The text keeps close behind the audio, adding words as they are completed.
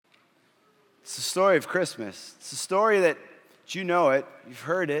It's the story of Christmas. It's a story that you know it, you've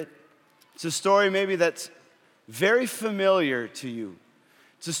heard it. It's a story maybe that's very familiar to you.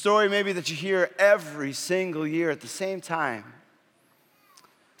 It's a story maybe that you hear every single year at the same time.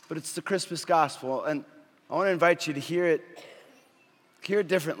 But it's the Christmas gospel, and I want to invite you to hear it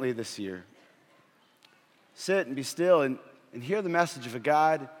differently this year. Sit and be still and hear the message of a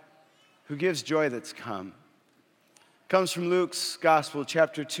God who gives joy that's come. It comes from Luke's Gospel,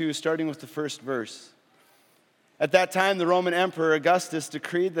 chapter 2, starting with the first verse. At that time, the Roman Emperor Augustus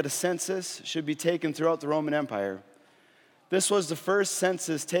decreed that a census should be taken throughout the Roman Empire. This was the first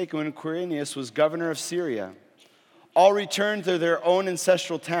census taken when Quirinius was governor of Syria. All returned to their own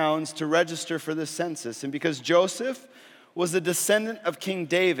ancestral towns to register for this census. And because Joseph was a descendant of King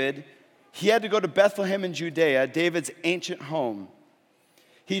David, he had to go to Bethlehem in Judea, David's ancient home.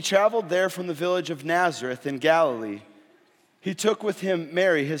 He traveled there from the village of Nazareth in Galilee. He took with him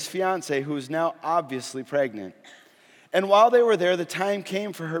Mary, his fiancée, who was now obviously pregnant. And while they were there, the time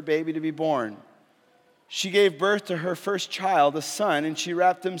came for her baby to be born. She gave birth to her first child, a son, and she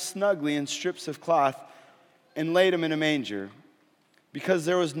wrapped him snugly in strips of cloth and laid him in a manger, because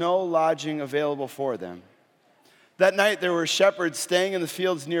there was no lodging available for them. That night there were shepherds staying in the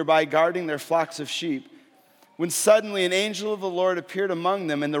fields nearby, guarding their flocks of sheep, when suddenly an angel of the Lord appeared among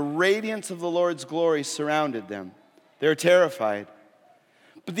them, and the radiance of the Lord's glory surrounded them. They were terrified.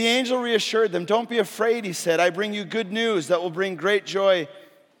 But the angel reassured them. "Don't be afraid," he said. "I bring you good news that will bring great joy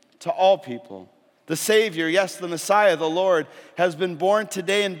to all people. The Savior, yes, the Messiah, the Lord, has been born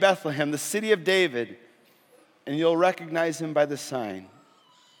today in Bethlehem, the city of David, and you'll recognize him by the sign.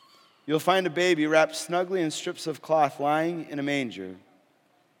 You'll find a baby wrapped snugly in strips of cloth lying in a manger."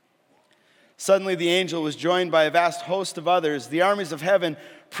 Suddenly the angel was joined by a vast host of others, the armies of heaven,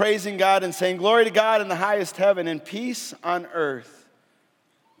 praising God and saying, "Glory to God in the highest heaven, and peace on earth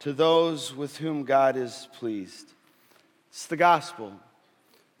to those with whom God is pleased." It's the gospel.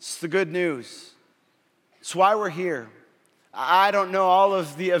 It's the good news. It's why we're here. I don't know all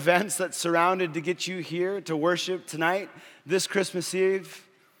of the events that surrounded to get you here to worship tonight, this Christmas Eve,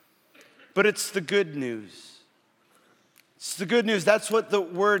 but it's the good news. It's the good news. That's what the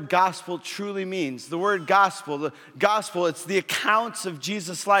word gospel truly means. The word gospel, it's the accounts of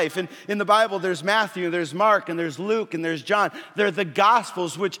Jesus' life. And in the Bible, there's Matthew, there's Mark, and there's Luke, and there's John. They're the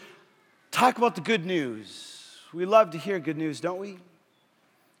gospels which talk about the good news. We love to hear good news, don't we?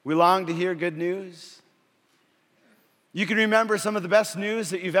 We long to hear good news. You can remember some of the best news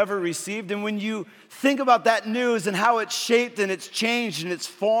that you've ever received, and when you think about that news and how it's shaped and it's changed and it's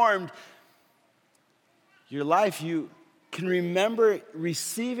formed your life, you can remember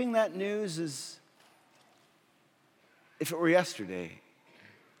receiving that news as if it were yesterday.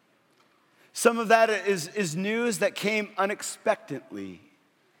 Some of that is news that came unexpectedly,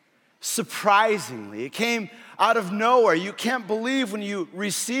 surprisingly. It came out of nowhere. You can't believe when you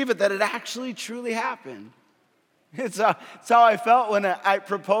receive it that it actually truly happened. It's how I felt when I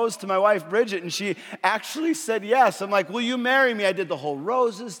proposed to my wife, Bridget, and she actually said yes. I'm like, "Will you marry me?" I did the whole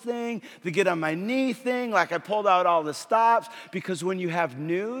roses thing, the get on my knee thing, like I pulled out all the stops, because when you have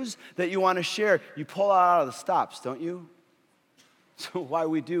news that you want to share, you pull out all the stops, don't you? So why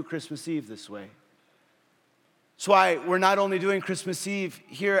we do Christmas Eve this way. That's why we're not only doing Christmas Eve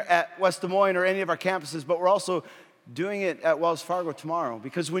here at West Des Moines or any of our campuses, but we're also doing it at Wells Fargo tomorrow,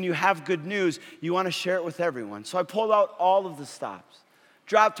 because when you have good news, you want to share it with everyone. So I pulled out all of the stops,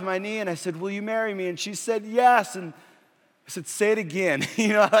 dropped to my knee, and I said, "Will you marry me?" And she said, "Yes." And I said, "Say it again."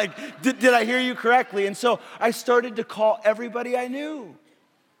 Did I hear you correctly? And so I started to call everybody I knew.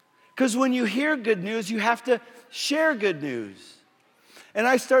 Because when you hear good news, you have to share good news. And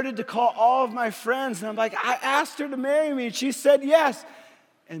I started to call all of my friends, and I'm like, "I asked her to marry me," and she said yes.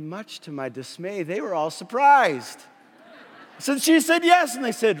 And much to my dismay, they were all surprised. So she said yes, and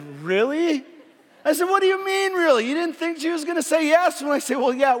they said, "Really?" I said, "What do you mean, really? You didn't think she was going to say yes?" And I said,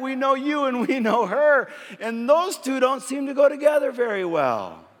 "Well, yeah, we know you and we know her, and those two don't seem to go together very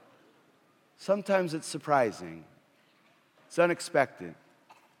well." Sometimes it's surprising. It's unexpected.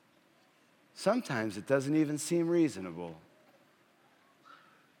 Sometimes it doesn't even seem reasonable.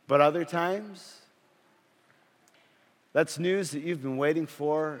 But other times, that's news that you've been waiting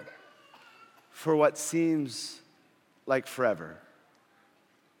for what seems like forever.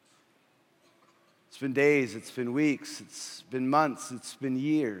 It's been days, it's been weeks, it's been months, it's been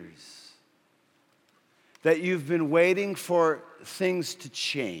years that you've been waiting for things to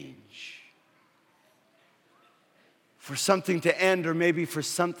change, for something to end, or maybe for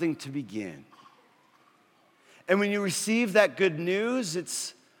something to begin. And when you receive that good news,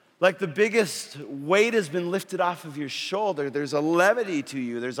 it's Like the biggest weight has been lifted off of your shoulder. There's a levity to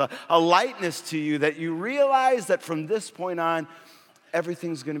you. There's a lightness to you that you realize that from this point on,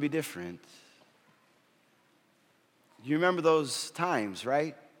 everything's going to be different. You remember those times,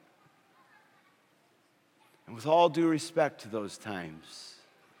 right? And with all due respect to those times,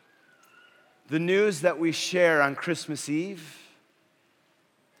 the news that we share on Christmas Eve,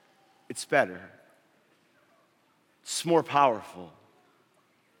 it's better. It's more powerful.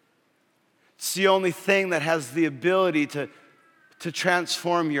 It's the only thing that has the ability to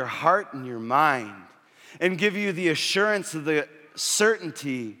transform your heart and your mind and give you the assurance of the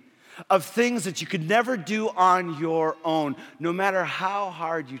certainty of things that you could never do on your own, no matter how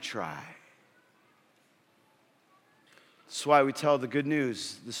hard you try. That's why we tell the good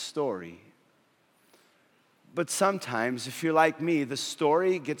news, the story. But sometimes, if you're like me, the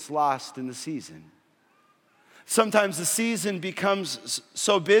story gets lost in the season. Sometimes the season becomes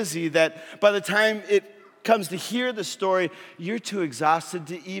so busy that by the time it comes to hear the story, you're too exhausted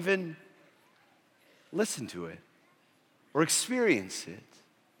to even listen to it or experience it.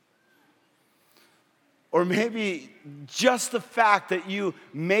 Or maybe just the fact that you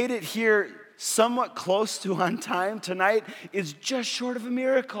made it here somewhat close to on time tonight is just short of a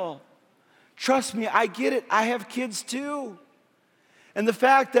miracle. Trust me, I get it. I have kids too. And the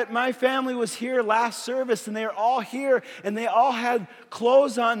fact that my family was here last service and they are all here and they all had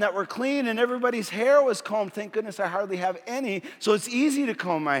clothes on that were clean and everybody's hair was combed. Thank goodness I hardly have any, so it's easy to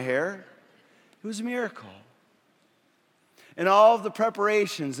comb my hair. It was a miracle. And all of the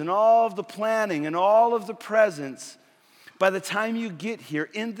preparations and all of the planning and all of the presents, by the time you get here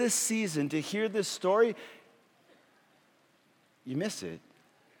in this season to hear this story, you miss it.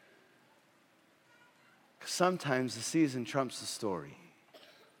 Sometimes the season trumps the story.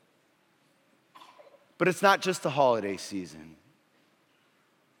 But it's not just the holiday season.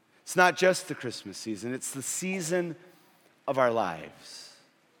 It's not just the Christmas season. It's the season of our lives.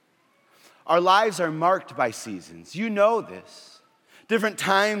 Our lives are marked by seasons. You know this. Different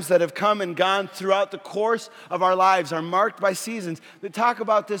times that have come and gone throughout the course of our lives are marked by seasons. They talk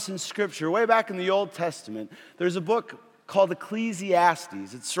about this in Scripture. Way back in the Old Testament, there's a book called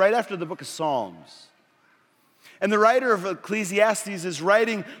Ecclesiastes. It's right after the book of Psalms. And the writer of Ecclesiastes is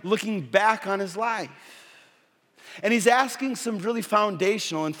writing looking back on his life. And he's asking some really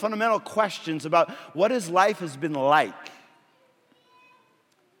foundational and fundamental questions about what his life has been like.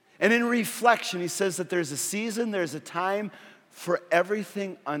 And in reflection, he says that there's a season, there's a time for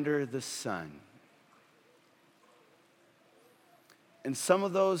everything under the sun. And some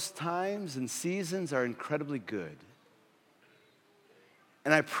of those times and seasons are incredibly good.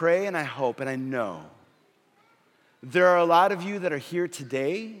 And I pray and I hope and I know there are a lot of you that are here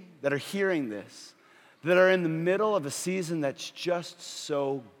today, that are hearing this, that are in the middle of a season that's just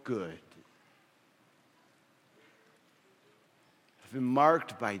so good. Have been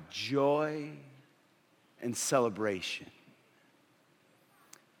marked by joy and celebration.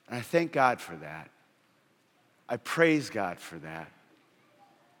 And I thank God for that. I praise God for that.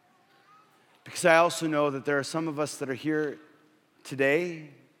 Because I also know that there are some of us that are here today,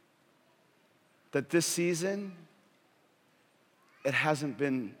 that this season, it hasn't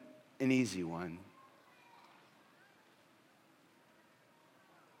been an easy one.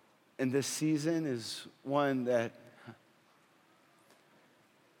 And this season is one that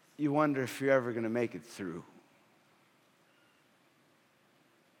you wonder if you're ever going to make it through.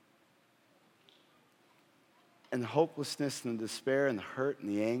 And the hopelessness and the despair and the hurt and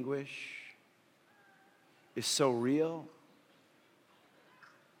the anguish is so real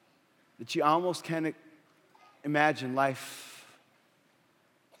that you almost can't imagine life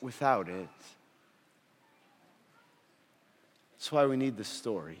without it. That's why we need the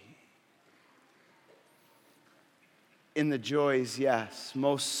story. In the joys, yes,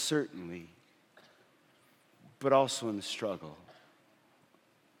 most certainly, but also in the struggle.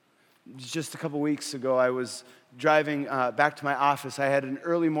 Just a couple weeks ago, I was driving back to my office. I had an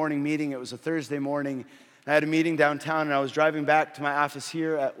early morning meeting. It was a Thursday morning. I had a meeting downtown, and I was driving back to my office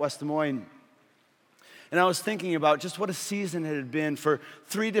here at West Des Moines. And I was thinking about just what a season it had been for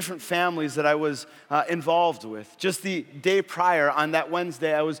 3 different families that I was involved with. Just the day prior, on that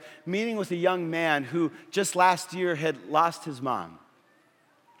Wednesday, I was meeting with a young man who just last year had lost his mom.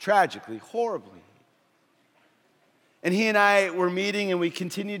 Tragically, horribly. And he and I were meeting, and we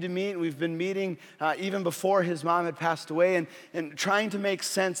continued to meet, and we've been meeting even before his mom had passed away, and trying to make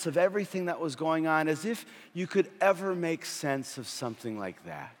sense of everything that was going on, as if you could ever make sense of something like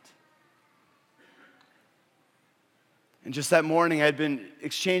that. And just that morning, I'd been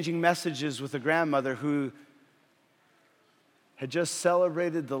exchanging messages with a grandmother who had just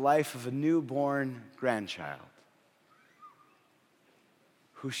celebrated the life of a newborn grandchild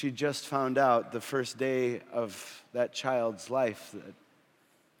who she just found out the first day of that child's life that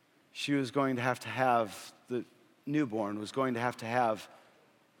she was going to have, the newborn was going to have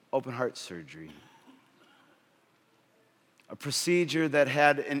open heart surgery. A procedure that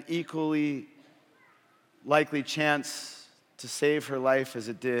had an equally likely chance to save her life as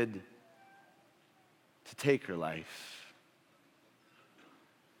it did to take her life.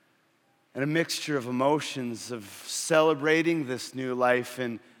 And a mixture of emotions of celebrating this new life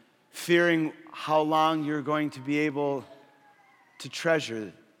and fearing how long you're going to be able to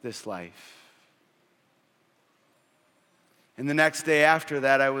treasure this life. And the next day after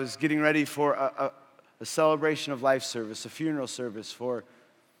that, I was getting ready for a celebration of life service, a funeral service for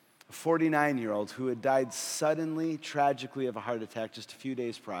a 49-year-old who had died suddenly, tragically of a heart attack just a few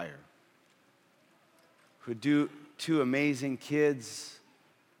days prior, who had two amazing kids,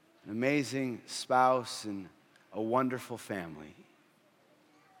 an amazing spouse, and a wonderful family.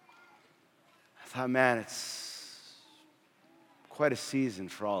 I thought, man, it's quite a season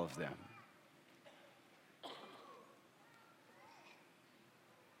for all of them.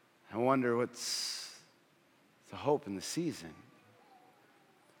 I wonder what's the hope in the season.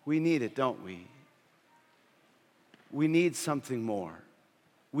 We need it, don't we? We need something more.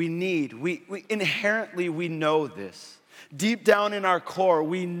 We inherently, we know this. Deep down in our core,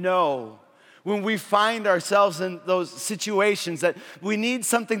 we know when we find ourselves in those situations that we need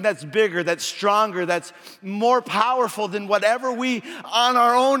something that's bigger, that's stronger, that's more powerful than whatever we, on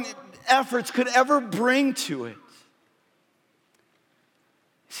our own efforts, could ever bring to it.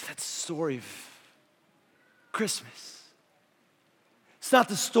 See, that's the story of Christmas. It's not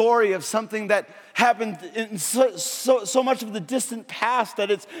the story of something that happened in so much of the distant past that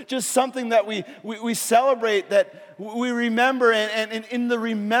it's just something that we celebrate, that we remember, and in the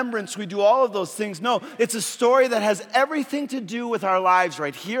remembrance we do all of those things. No, it's a story that has everything to do with our lives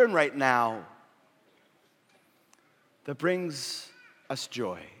right here and right now, that brings us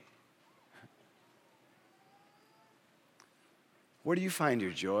joy. Where do you find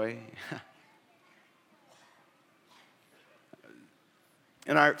your joy?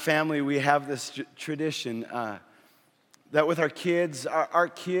 In our family, we have this tradition that with our kids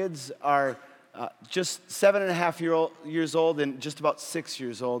are just 7.5 years old and just about 6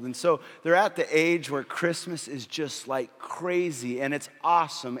 years old. And so they're at the age where Christmas is just like crazy, and it's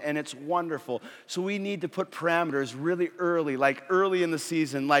awesome, and it's wonderful. So we need to put parameters really early, like early in the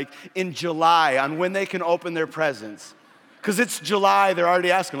season, like in July, on when they can open their presents. Because it's July, they're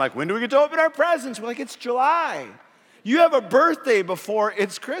already asking, like, when do we get to open our presents? We're like, it's July. You have a birthday before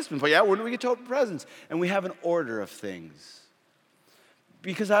it's Christmas. But yeah, when do we get to open presents? And we have an order of things.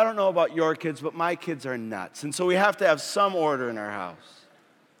 Because I don't know about your kids, but my kids are nuts. And so we have to have some order in our house.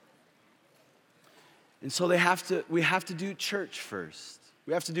 And so we have to do church first.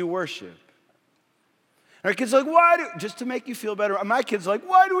 We have to do worship. And our kids are like, just to make you feel better, my kids are like,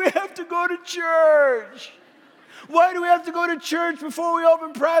 why do we have to go to church? Why do we have to go to church before we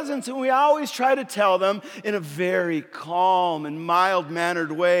open presents? And we always try to tell them in a very calm and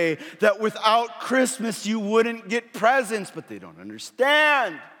mild-mannered way that without Christmas you wouldn't get presents, but they don't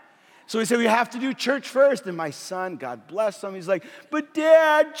understand. So we say we have to do church first. And my son, God bless him, he's like, but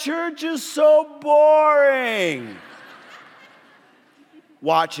Dad, church is so boring.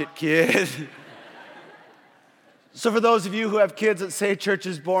 Watch it, kid. So for those of you who have kids that say church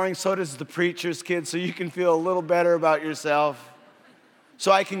is boring, so does the preacher's kid, so you can feel a little better about yourself.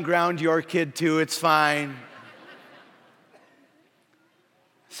 So I can ground your kid too, it's fine.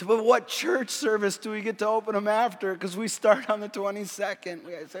 So, but what church service do we get to open them after? Because we start on the 22nd.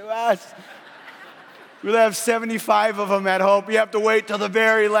 We say, well, we'll have 75 of them at Hope. You have to wait till the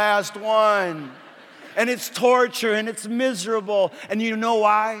very last one. And it's torture and it's miserable. And you know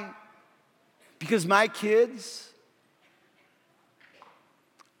why? Because my kids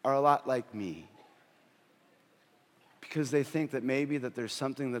are a lot like me, because they think that maybe that there's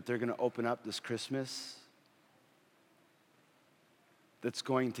something that they're going to open up this Christmas that's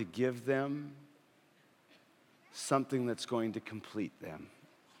going to give them something that's going to complete them.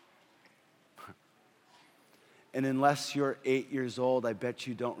 And unless you're 8 years old, I bet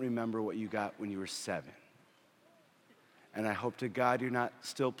you don't remember what you got when you were 7. And I hope to God you're not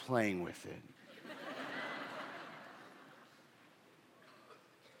still playing with it.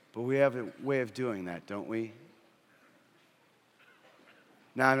 But we have a way of doing that, don't we?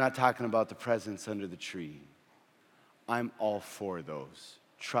 Now, I'm not talking about the presents under the tree. I'm all for those.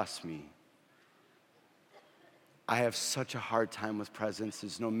 Trust me. I have such a hard time with presents.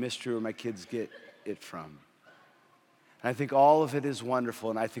 There's no mystery where my kids get it from. And I think all of it is wonderful,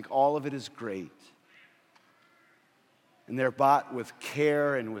 and I think all of it is great. And they're bought with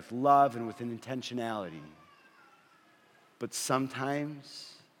care and with love and with an intentionality. But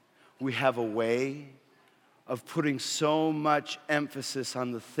sometimes we have a way of putting so much emphasis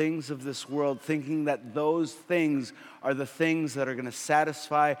on the things of this world, thinking that those things are the things that are going to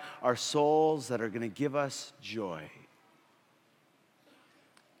satisfy our souls, that are going to give us joy.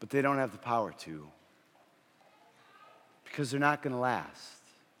 But they don't have the power to, because they're not going to last.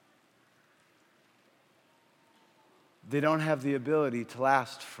 They don't have the ability to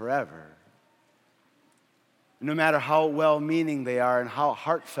last forever. No matter how well-meaning they are and how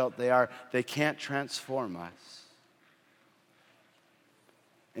heartfelt they are, they can't transform us.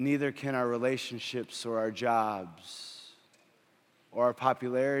 And neither can our relationships or our jobs or our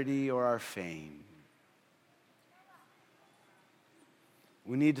popularity or our fame.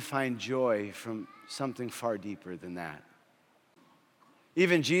 We need to find joy from something far deeper than that.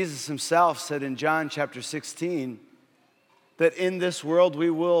 Even Jesus himself said in John chapter 16 that in this world we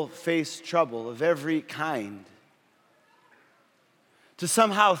will face trouble of every kind. To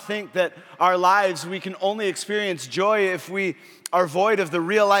somehow think that our lives, we can only experience joy if we are void of the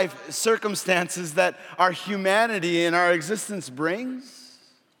real life circumstances that our humanity and our existence brings,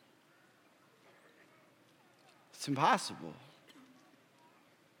 it's impossible.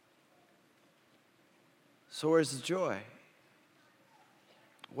 So where's the joy?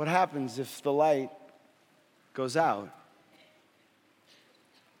 What happens if the light goes out?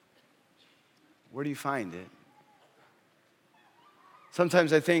 Where do you find it?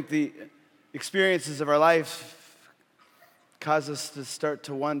 Sometimes I think the experiences of our life cause us to start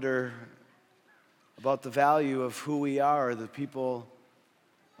to wonder about the value of who we are, the people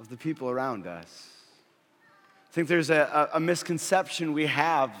around us. I think there's a misconception we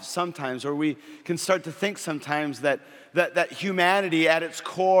have sometimes, or we can start to think sometimes that humanity at its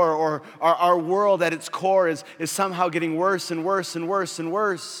core, or our world at its core is somehow getting worse and worse and worse and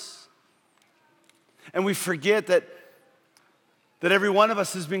worse. And we forget that every one of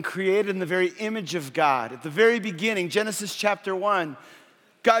us has been created in the very image of God. At the very beginning, Genesis chapter 1,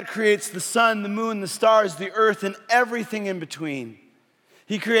 God creates the sun, the moon, the stars, the earth, and everything in between.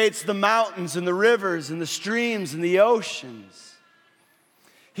 He creates the mountains and the rivers and the streams and the oceans.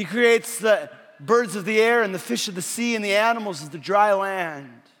 He creates the birds of the air and the fish of the sea and the animals of the dry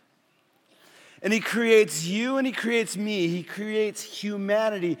land. And he creates you and he creates me. He creates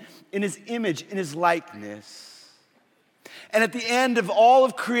humanity in his image, in his likeness. And at the end of all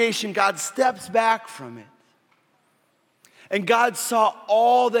of creation, God steps back from it. And God saw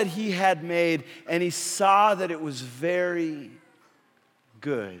all that he had made, and he saw that it was very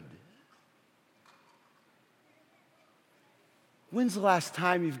good. When's the last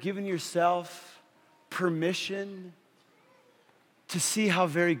time you've given yourself permission to see how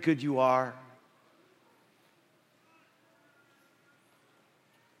very good you are?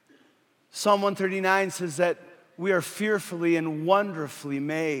 Psalm 139 says that we are fearfully and wonderfully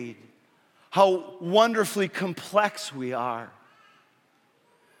made. How wonderfully complex we are.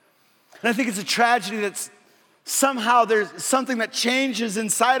 And I think it's a tragedy that somehow there's something that changes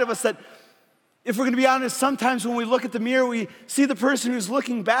inside of us that, if we're going to be honest, sometimes when we look at the mirror, we see the person who's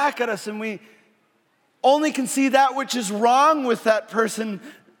looking back at us and we only can see that which is wrong with that person,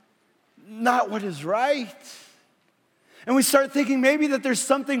 not what is right. And we start thinking maybe that there's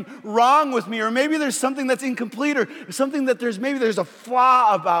something wrong with me, or maybe there's something that's incomplete, or something that maybe there's a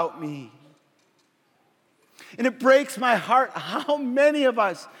flaw about me. And it breaks my heart how many of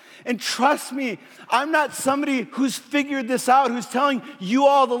us, and trust me, I'm not somebody who's figured this out, who's telling you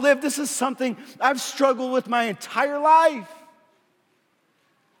all to live. This is something I've struggled with my entire life.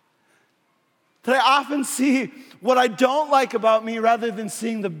 That I often see what I don't like about me rather than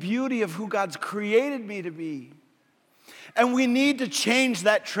seeing the beauty of who God's created me to be. And we need to change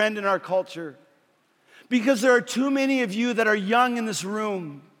that trend in our culture, because there are too many of you that are young in this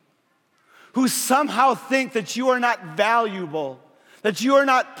room who somehow think that you are not valuable, that you are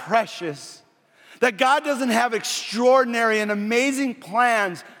not precious, that God doesn't have extraordinary and amazing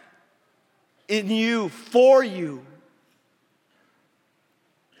plans in you, for you.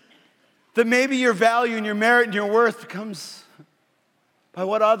 That maybe your value and your merit and your worth comes by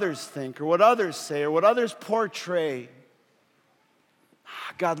what others think or what others say or what others portray.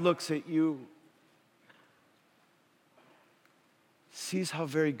 God looks at you, sees how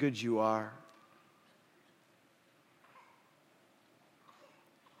very good you are.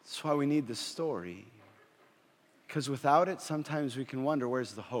 That's why we need the story. Because without it, sometimes we can wonder,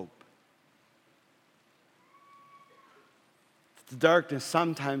 where's the hope? The darkness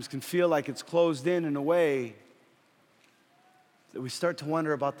sometimes can feel like it's closed in a way that we start to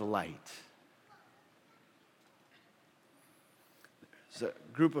wonder about the light. There's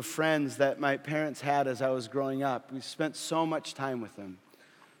a group of friends that my parents had as I was growing up. We spent so much time with them.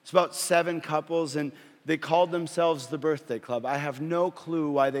 It's about 7 couples, and they called themselves the Birthday Club. I have no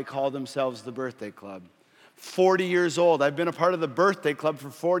clue why they called themselves the Birthday Club. 40 years old. I've been a part of the Birthday Club for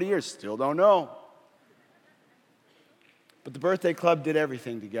 40 years. Still don't know. But the Birthday Club did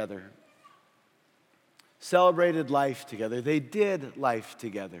everything together. Celebrated life together. They did life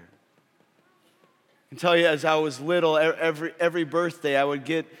together. I can tell you, as I was little, every birthday I would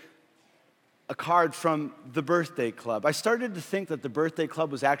get a card from the Birthday Club. I started to think that the Birthday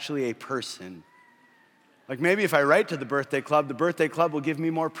Club was actually a person. Like maybe if I write to the Birthday Club will give me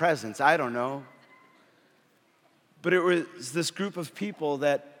more presents. I don't know. But it was this group of people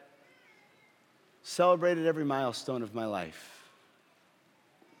that celebrated every milestone of my life.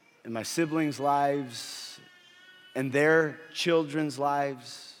 In my siblings' lives, and their children's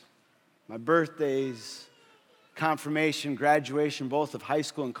lives, my birthdays, confirmation, graduation, both of high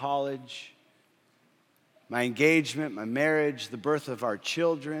school and college, my engagement, my marriage, the birth of our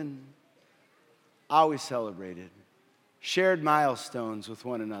children, always celebrated, shared milestones with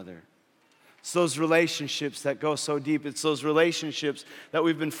one another. It's those relationships that go so deep. It's those relationships that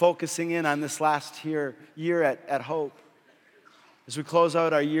we've been focusing in on this last year at Hope. As we close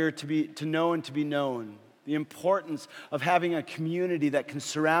out our year to know and to be known, the importance of having a community that can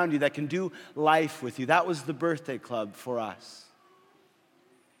surround you, that can do life with you. That was the Birthday Club for us.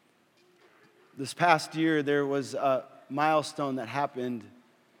 This past year, there was a milestone that happened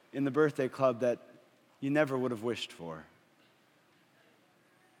in the Birthday Club that you never would have wished for.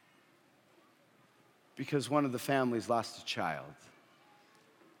 Because one of the families lost a child.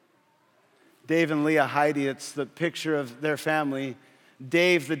 Dave and Leah Heidi, it's the picture of their family.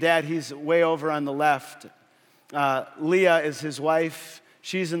 Dave, the dad, he's way over on the left. Leah is his wife.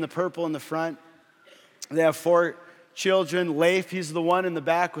 She's in the purple in the front. They have 4 children. Leif, he's the one in the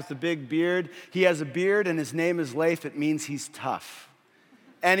back with the big beard. He has a beard and his name is Leif. It means he's tough.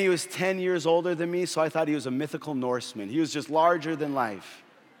 And he was 10 years older than me, so I thought he was a mythical Norseman. He was just larger than life.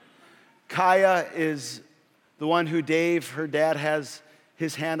 Kaya is the one who Dave, her dad, has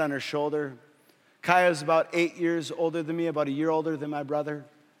his hand on her shoulder. Kaya is about 8 years older than me, about a year older than my brother.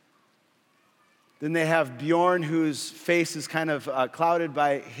 Then they have Bjorn, whose face is kind of clouded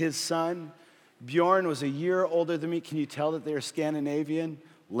by his son. Bjorn was a year older than me. Can you tell that they are Scandinavian?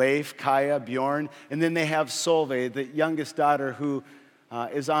 Leif, Kaya, Bjorn. And then they have Solveig, the youngest daughter, who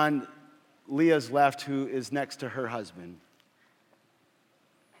is on Leah's left, who is next to her husband.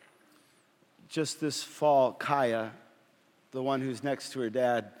 Just this fall, Kaya, the one who's next to her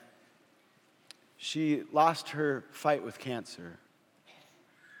dad, she lost her fight with cancer.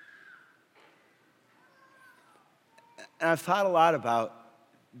 And I've thought a lot about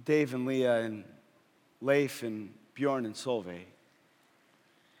Dave and Leah and Leif and Bjorn and Solveig.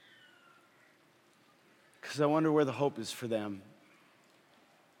 Because I wonder where the hope is for them.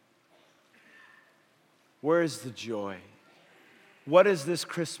 Where is the joy? What does this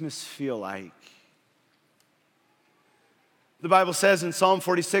Christmas feel like? The Bible says in Psalm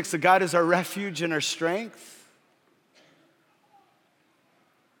 46 that God is our refuge and our strength.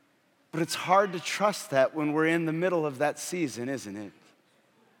 But it's hard to trust that when we're in the middle of that season, isn't it?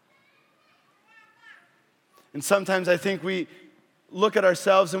 And sometimes I think we look at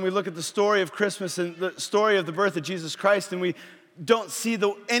ourselves and we look at the story of Christmas and the story of the birth of Jesus Christ, and we don't see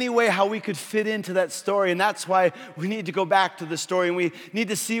any way how we could fit into that story. And that's why we need to go back to the story, and we need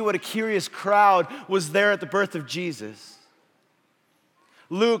to see what a curious crowd was there at the birth of Jesus.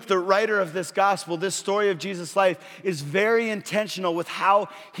 Luke, the writer of this gospel, this story of Jesus' life, is very intentional with how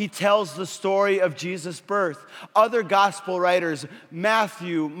he tells the story of Jesus' birth. Other gospel writers,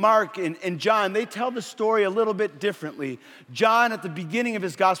 Matthew, Mark, and John, they tell the story a little bit differently. John, at the beginning of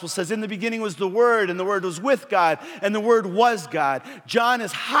his gospel, says, "In the beginning was the Word, and the Word was with God, and the Word was God." John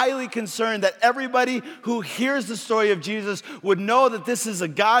is highly concerned that everybody who hears the story of Jesus would know that this is a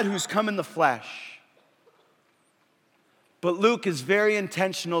God who's come in the flesh. But Luke is very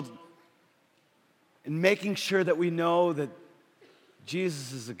intentional in making sure that we know that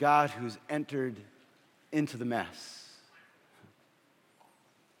Jesus is a God who's entered into the mess,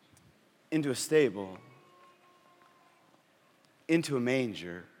 into a stable, into a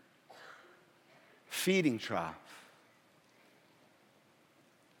manger, feeding trough,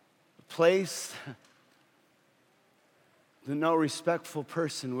 a place that no respectful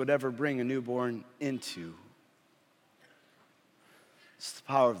person would ever bring a newborn into. It's the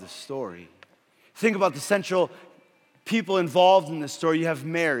power of the story. Think about the central people involved in this story. You have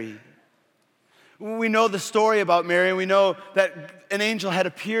Mary. We know the story about Mary, and we know that an angel had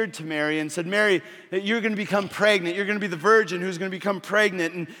appeared to Mary and said, Mary, you're going to become pregnant. You're going to be the virgin who's going to become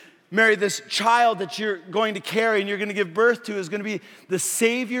pregnant. And Mary, this child that you're going to carry and you're going to give birth to is going to be the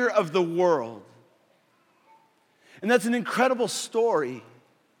Savior of the world. And that's an incredible story.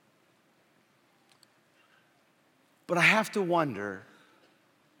 But I have to wonder,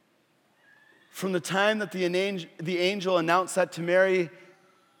 from the time that the angel announced that to Mary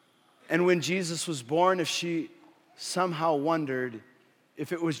and when Jesus was born, if she somehow wondered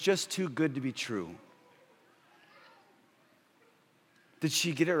if it was just too good to be true. Did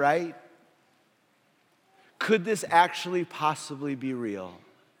she get it right? Could this actually possibly be real?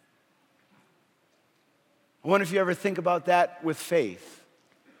 I wonder if you ever think about that with faith.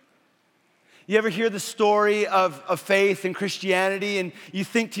 You ever hear the story of faith and Christianity and you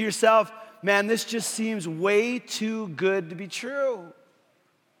think to yourself, man, this just seems way too good to be true.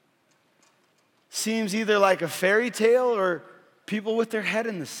 Seems either like a fairy tale or people with their head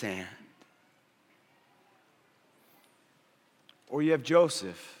in the sand. Or you have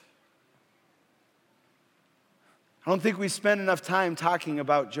Joseph. I don't think we spend enough time talking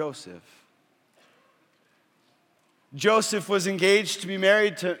about Joseph. Joseph was engaged to be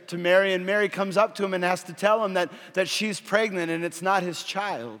married to Mary, and Mary comes up to him and has to tell him that she's pregnant and it's not his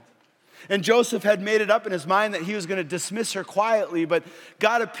child. And Joseph had made it up in his mind that he was going to dismiss her quietly, but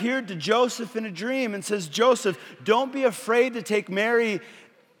God appeared to Joseph in a dream and says, Joseph, don't be afraid to take Mary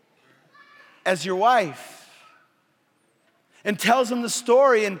as your wife. And tells him the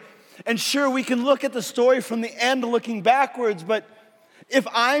story. And sure, we can look at the story from the end looking backwards, but if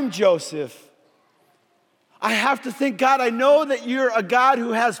I'm Joseph, I have to think, God, I know that you're a God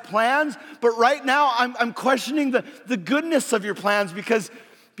who has plans, but right now I'm questioning the goodness of your plans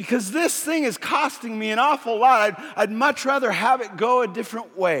because this thing is costing me an awful lot. I'd much rather have it go a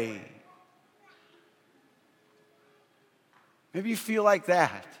different way. Maybe you feel like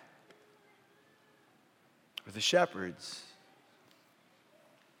that with the shepherds.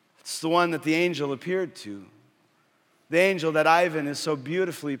 It's the one that the angel appeared to. The angel that Ivan is so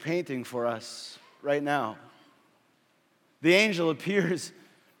beautifully painting for us right now. The angel appears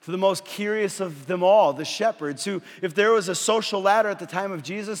to the most curious of them all, the shepherds, who, if there was a social ladder at the time of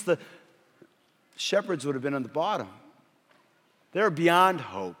Jesus, the shepherds would have been on the bottom. They were beyond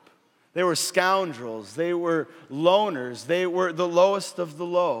hope. They were scoundrels. They were loners. They were the lowest of the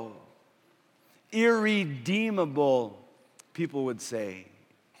low. Irredeemable, people would say.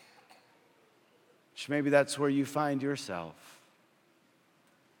 Which maybe that's where you find yourself.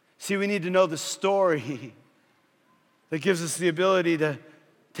 See, we need to know the story that gives us the ability to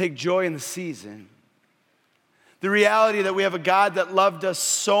take joy in the season. The reality that we have a God that loved us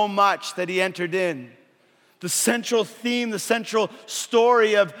so much that he entered in. The central theme, the central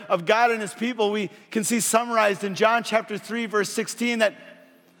story of God and his people, we can see summarized in John chapter 3, verse 16, that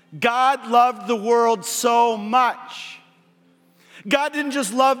God loved the world so much. God didn't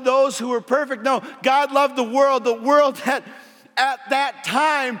just love those who were perfect. No, God loved the world that at that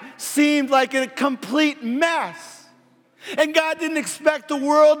time seemed like a complete mess. And God didn't expect the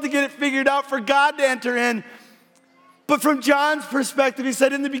world to get it figured out for God to enter in. But from John's perspective, he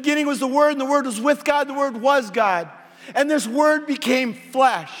said, in the beginning was the Word, and the Word was with God, the Word was God. And this Word became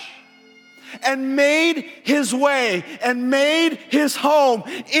flesh and made his way and made his home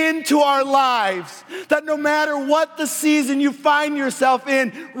into our lives. That no matter what the season you find yourself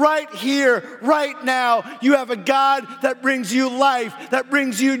in, right here, right now, you have a God that brings you life, that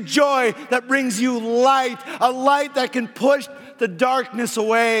brings you joy, that brings you light, a light that can push the darkness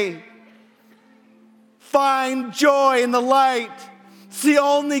away. Find joy in the light. It's the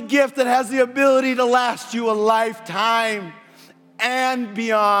only gift that has the ability to last you a lifetime and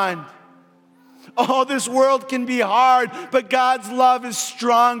beyond. Oh, this world can be hard, but God's love is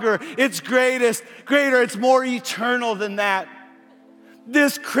stronger. It's greater. It's more eternal than that.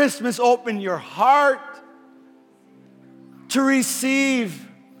 This Christmas, open your heart to receive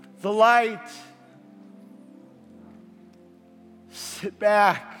the light. Sit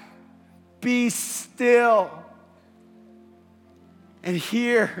back, be still, and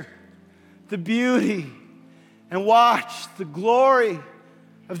hear the beauty and watch the glory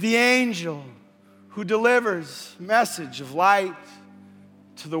of the angel who delivers a message of light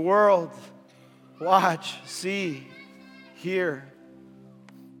to the world. Watch, see, hear.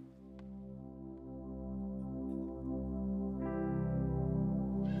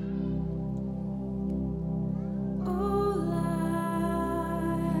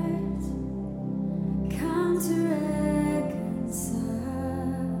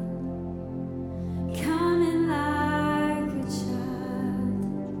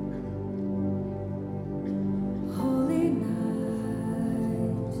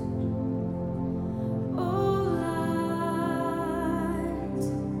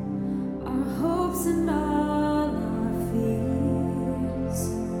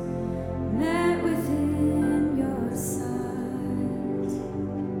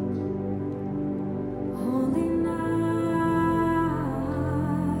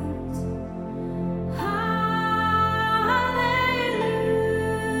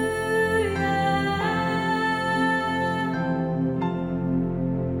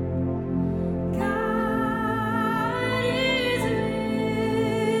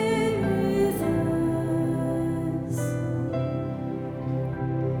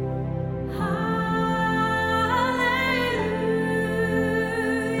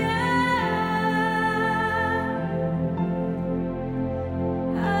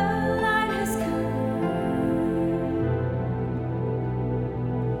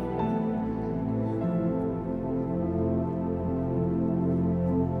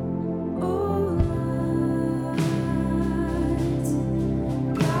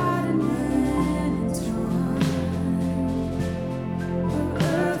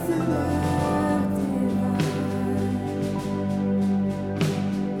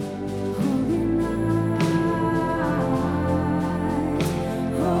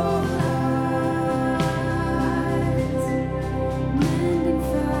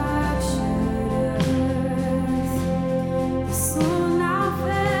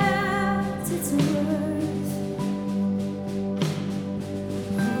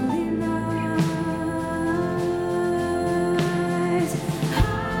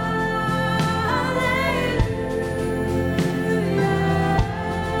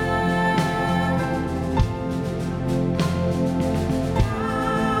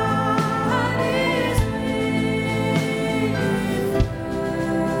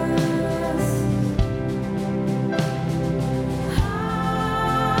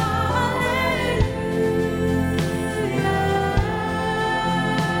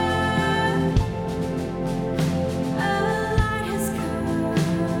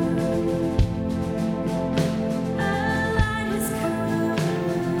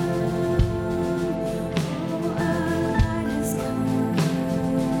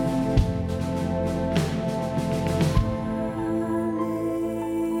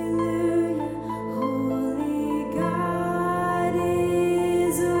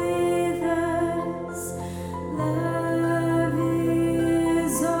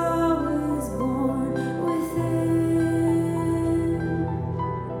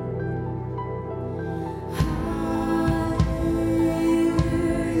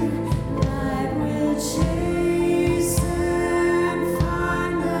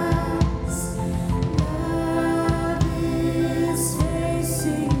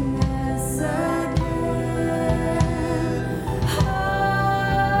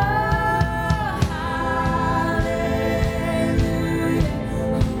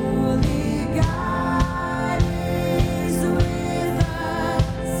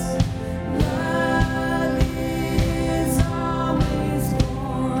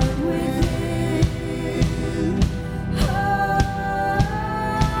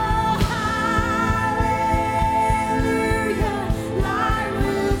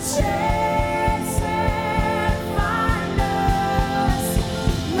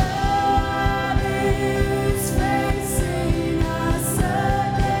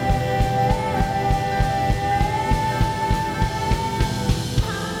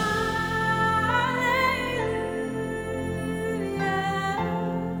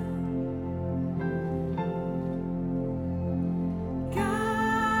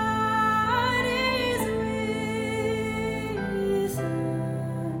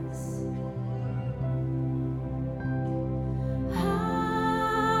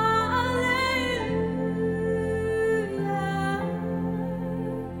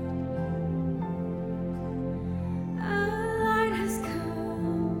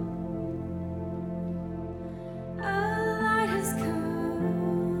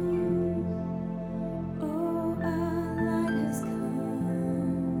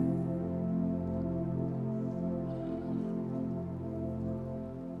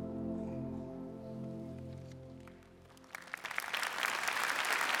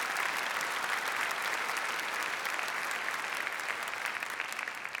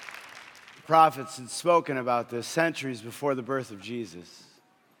 prophets had spoken about this centuries before the birth of Jesus.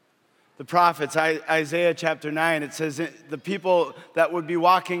 The prophets, Isaiah chapter 9, it says the people that would be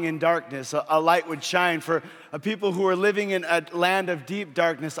walking in darkness, a light would shine. For a people who were living in a land of deep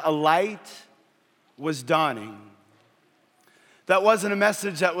darkness, a light was dawning. That wasn't a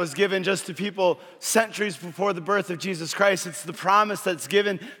message that was given just to people centuries before the birth of Jesus Christ. It's the promise that's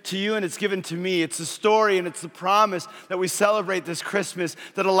given to you and it's given to me. It's the story and it's the promise that we celebrate this Christmas,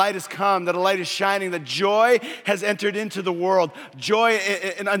 that a light has come, that a light is shining, that joy has entered into the world. Joy,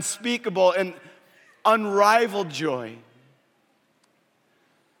 an unspeakable and unrivaled joy.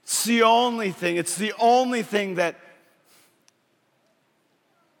 It's the only thing that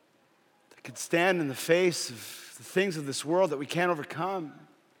can stand in the face of the things of this world that we can't overcome.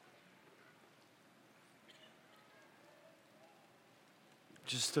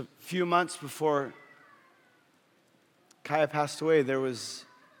 Just a few months before Kaya passed away, there was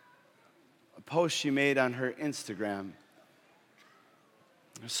a post she made on her Instagram,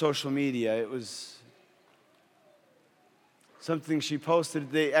 her social media. It was something she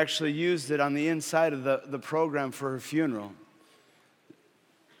posted. They actually used it on the inside of the program for her funeral.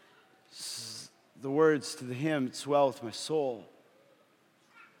 The words to the hymn, "It's well with my soul."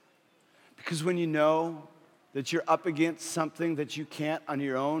 Because when you know that you're up against something that you can't on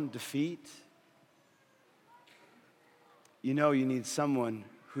your own defeat, you know you need someone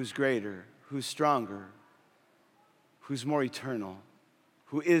who's greater, who's stronger, who's more eternal,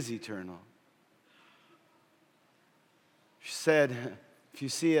 who is eternal. She said, if you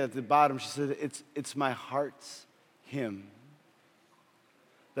see it at the bottom, she said, it's my heart's hymn.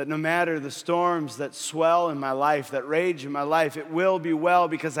 That no matter the storms that swell in my life, that rage in my life, it will be well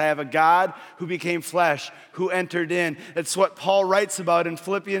because I have a God who became flesh, who entered in. It's what Paul writes about in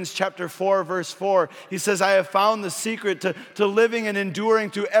Philippians chapter 4, verse 4. He says, I have found the secret to living and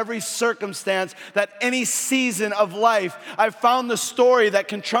enduring through every circumstance, that any season of life, I've found the story that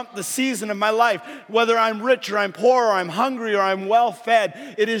can trump the season of my life. Whether I'm rich or I'm poor or I'm hungry or I'm well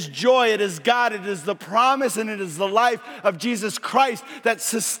fed, it is joy, it is God, it is the promise, and it is the life of Jesus Christ that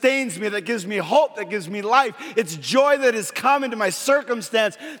sustains me, that gives me hope, that gives me life. It's joy that has come into my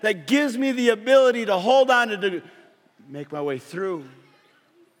circumstance that gives me the ability to hold on and to make my way through.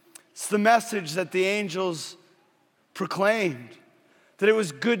 It's the message that the angels proclaimed, that it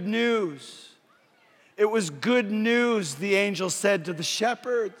was good news. It was good news, the angel said to the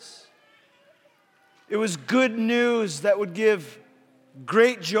shepherds. It was good news that would give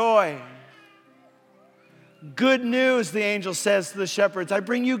great joy. Good news, the angel says to the shepherds. I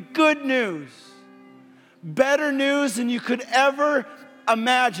bring you good news. Better news than you could ever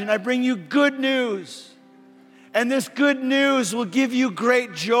imagine. I bring you good news. And this good news will give you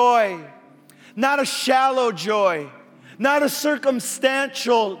great joy. Not a shallow joy. Not a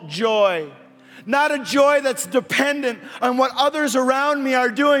circumstantial joy. Not a joy that's dependent on what others around me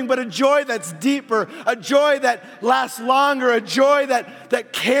are doing, but a joy that's deeper, a joy that lasts longer, a joy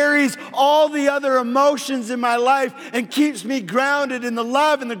that carries all the other emotions in my life and keeps me grounded in the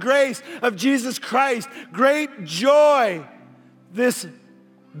love and the grace of Jesus Christ. Great joy this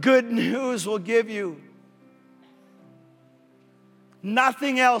good news will give you.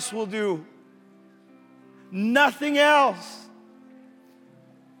 Nothing else will do. Nothing else.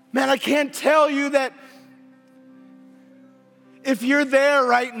 Man, I can't tell you that if you're there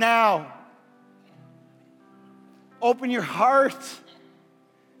right now, open your heart. If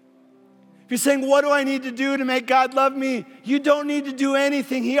you're saying, what do I need to do to make God love me? You don't need to do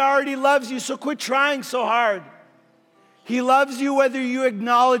anything. He already loves you, so quit trying so hard. He loves you whether you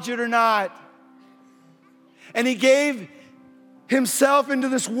acknowledge it or not. And He gave Himself into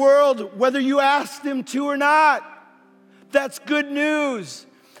this world whether you asked Him to or not. That's good news.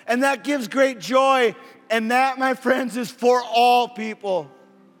 And that gives great joy. And that, my friends, is for all people.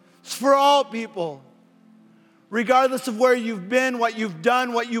 It's for all people. Regardless of where you've been, what you've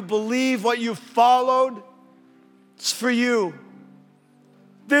done, what you believe, what you've followed, it's for you.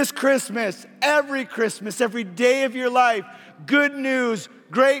 This Christmas, every day of your life, good news,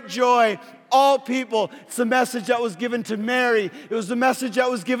 great joy, all people. It's the message that was given to Mary. It was the message that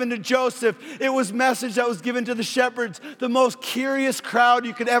was given to Joseph. It was message that was given to the shepherds, the most curious crowd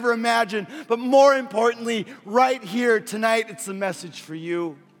you could ever imagine. But more importantly, right here tonight, it's the message for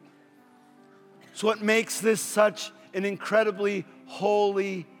you. It's what makes this such an incredibly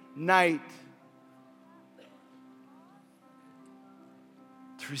holy night.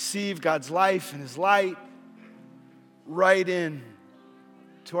 To receive God's life and His light right in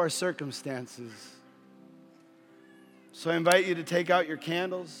to our circumstances. So I invite you to take out your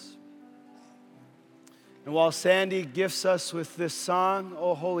candles. And while Sandy gifts us with this song,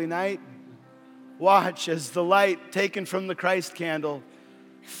 O Holy Night, watch as the light taken from the Christ candle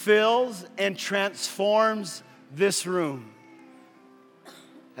fills and transforms this room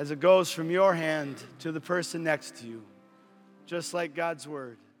as it goes from your hand to the person next to you, just like God's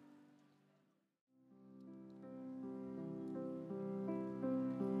word.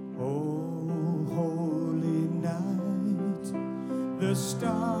 the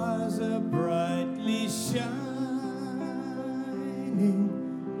stars are brightly shining.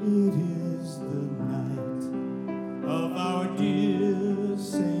 It is the night of our dear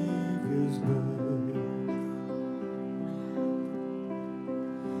Savior's birth.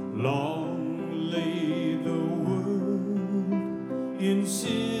 Long lay the world in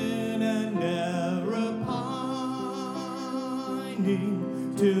sin and error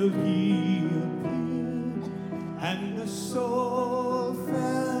pining, till He appeared and the soul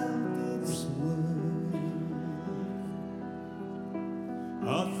felt its worth.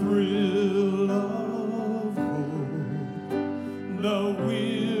 A thrill of hope, the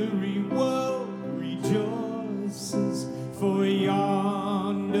weary world rejoices, for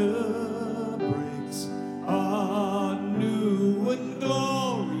yonder breaks a new and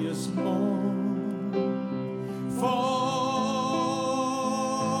glorious morn. Fall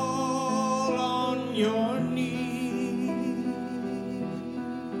on your knees,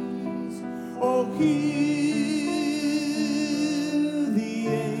 oh, hear the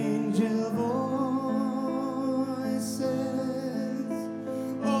angel voices,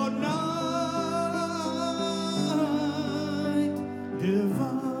 oh, night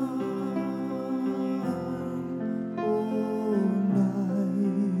divine, oh,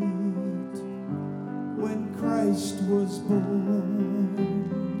 night when Christ was born,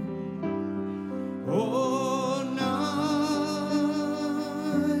 oh, night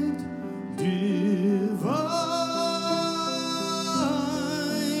divine,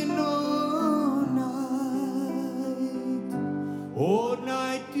 oh, night, oh,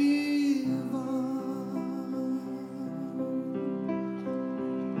 night divine.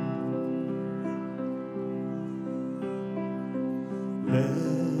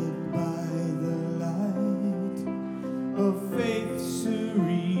 Led by the light of faith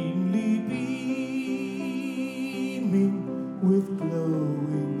serenely beaming, with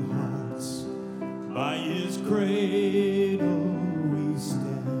glowing hearts by His cradle we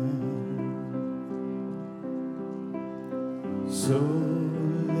stand. So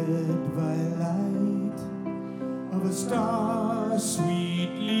led by light of a star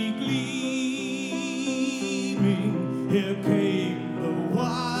sweetly gleaming, here came the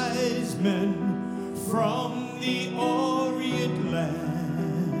wise men from the Orient land.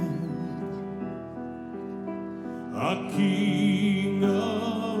 A King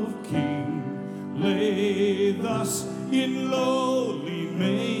of kings lay thus in lowly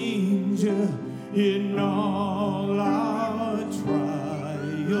manger. In all our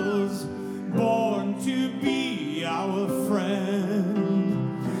trials, born to be our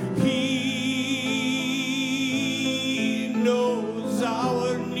friend. He knows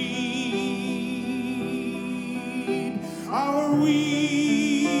our need, our weakness,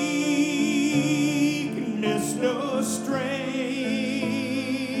 no stranger.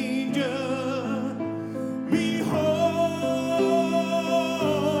 Behold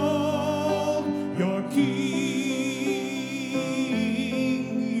your King,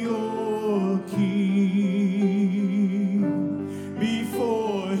 your King.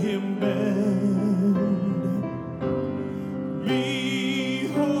 Before Him bend. Behold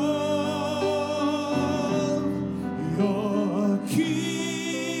your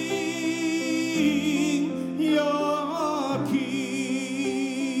King, your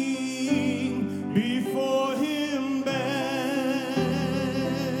King. Before Him bend.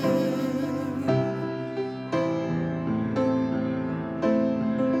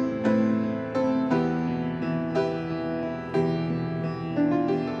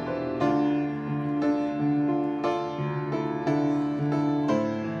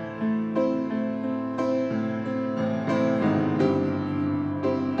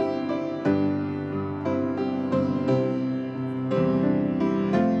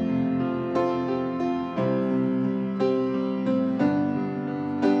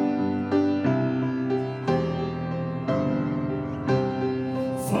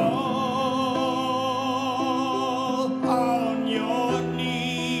 Fall on your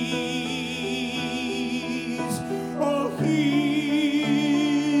knees, oh, hear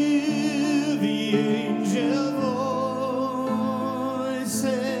the angel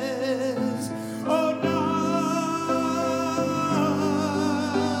voices, oh,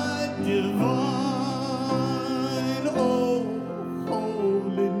 night divine, oh,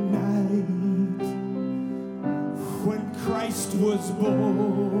 holy night when Christ was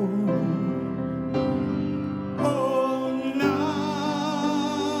born. Oh, night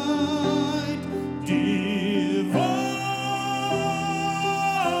divine,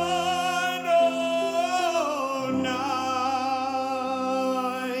 oh, night,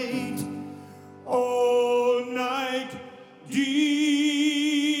 oh, night divine.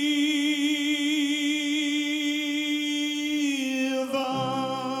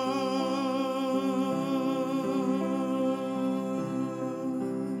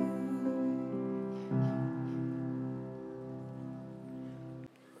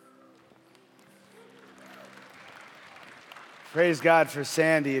 Praise God for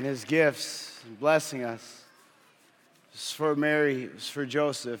Sandy and his gifts and blessing us. It's for Mary, it's for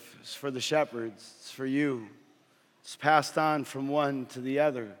Joseph, it's for the shepherds, it's for you. It's passed on from one to the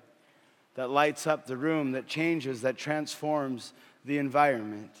other that lights up the room, that changes, that transforms the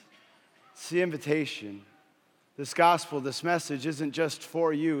environment. It's the invitation. This gospel, this message isn't just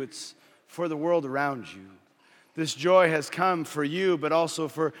for you, it's for the world around you. This joy has come for you, but also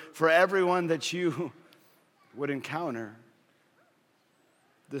for everyone that you would encounter.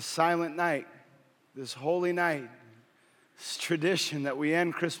 This silent night, this holy night, this tradition that we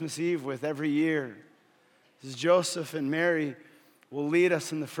end Christmas Eve with every year. As Joseph and Mary will lead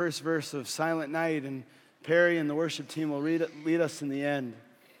us in the first verse of Silent Night, and Perry and the worship team will lead us in the end.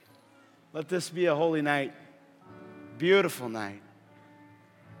 Let this be a holy night, beautiful night,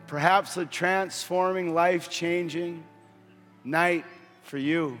 perhaps a transforming, life-changing night for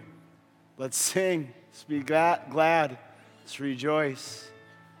you. Let's sing, let's be glad, let's rejoice.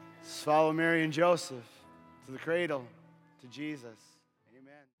 Let's follow Mary and Joseph to the cradle, to Jesus.